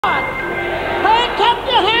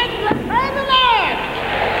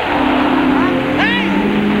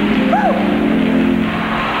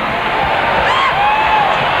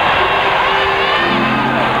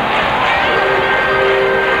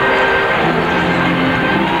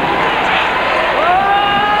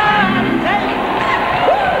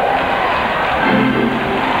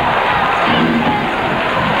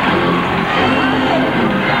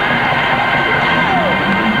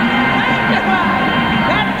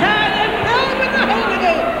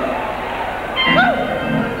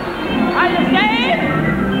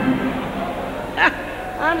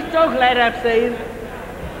glad I'm saved.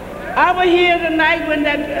 I was here tonight when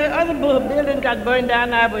that other building got burned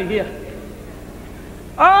down. I was here.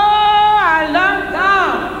 Oh, I love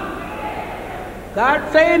God.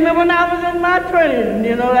 God saved me when I was in my 20s.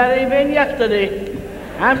 You know, that ain't been yesterday.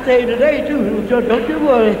 I'm saved today, too, so don't you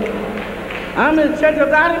worry. I'm in the Church of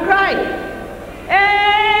God in Christ.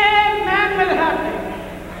 Amen, will happen.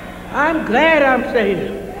 I'm glad I'm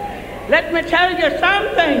saved. Let me tell you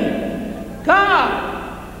something. God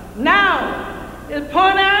now is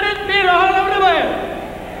pouring out His Spirit all over the world.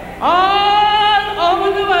 All over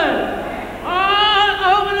the world. All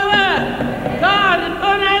over the world. God is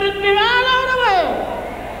pouring out His Spirit all over the world.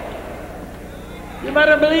 You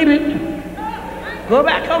better believe it. Go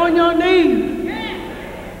back on your knees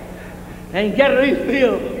and get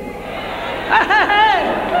refilled.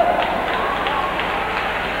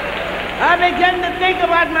 I began to think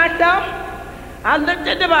about myself. I looked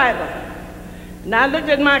at the Bible, and I looked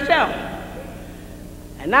at myself,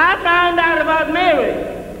 and I found out about Mary.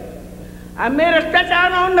 I made her stretch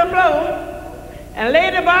out on the floor and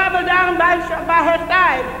lay the Bible down by her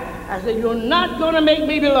side. I said, you're not going to make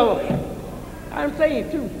me the Lord. I'm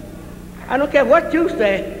saved too. I don't care what you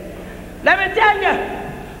say. Let me tell you,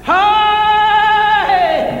 hey,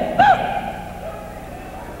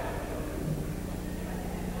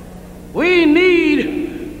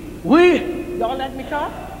 y'all let me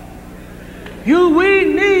talk? We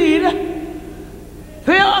need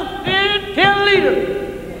spirit-filled leaders.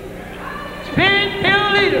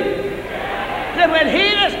 Spirit-filled leaders. That when He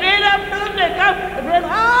the Spirit of truth, they come to bring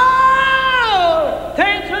all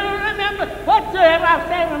things to remember whatsoever I've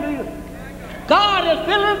said unto you. God is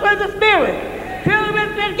filled us with the Spirit. Filled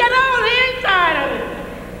with Spirit. Get on the inside of it.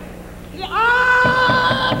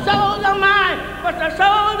 All souls are mine, but the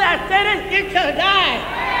soul that sinneth, it shall die.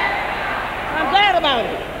 I'm glad about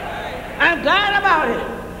it. I'm glad about it.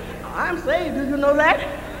 I'm saved. Do you know that?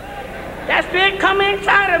 That Spirit come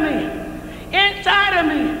inside of me. Inside of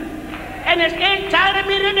me. And it's inside of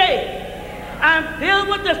me today. I'm filled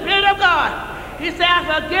with the Spirit of God. He said, I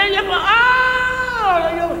forgive you for all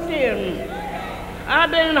of your sins.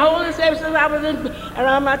 I've been in the Holy Spirit since I was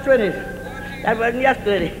around my 20s. That wasn't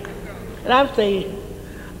yesterday. And I'm saying,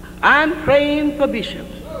 I'm praying for Bishop.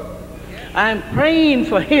 I'm praying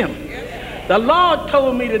for him. The Lord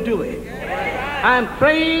told me to do it. I'm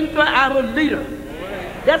praying for our leaders.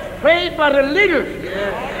 Just pray for the leaders.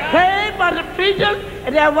 Pray for the preachers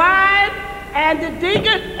and their wives and the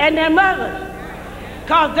deacons and their mothers.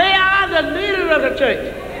 Because they are the leaders of the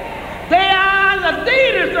church. They are the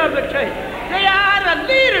leaders of the church. They are the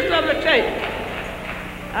leaders of the church.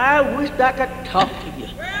 I wish I could talk to you.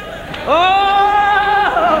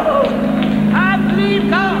 Oh, I believe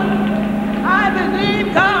God. I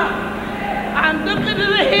believe God. I'm looking to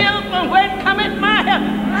the hill from where cometh my help.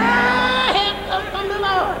 My help comes from the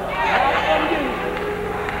Lord.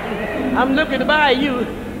 I'm looking by you.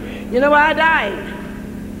 You know, I died.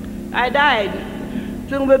 I died.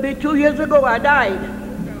 Soon will be 2 years ago I died.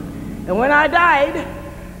 And when I died,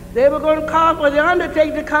 they were going to call for the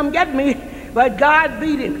undertaker to come get me, but God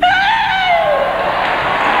beat him.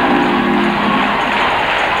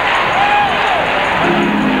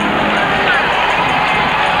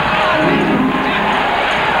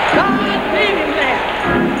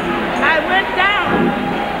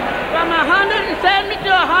 From 170 to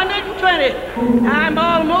 120. I'm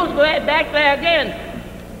almost back there again.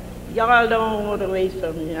 Y'all don't want to waste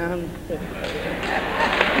some me.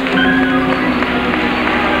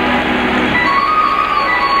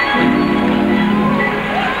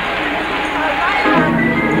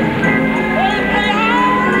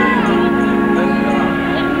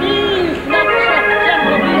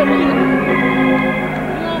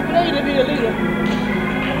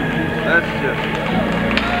 That's just.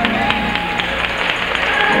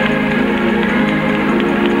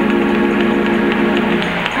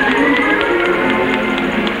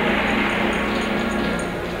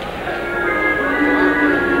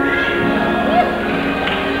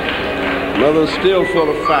 Mother's still full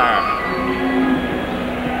of fire.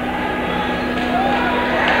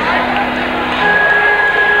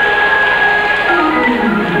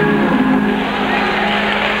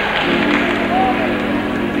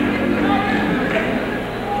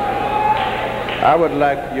 I would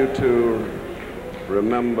like you to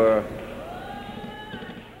remember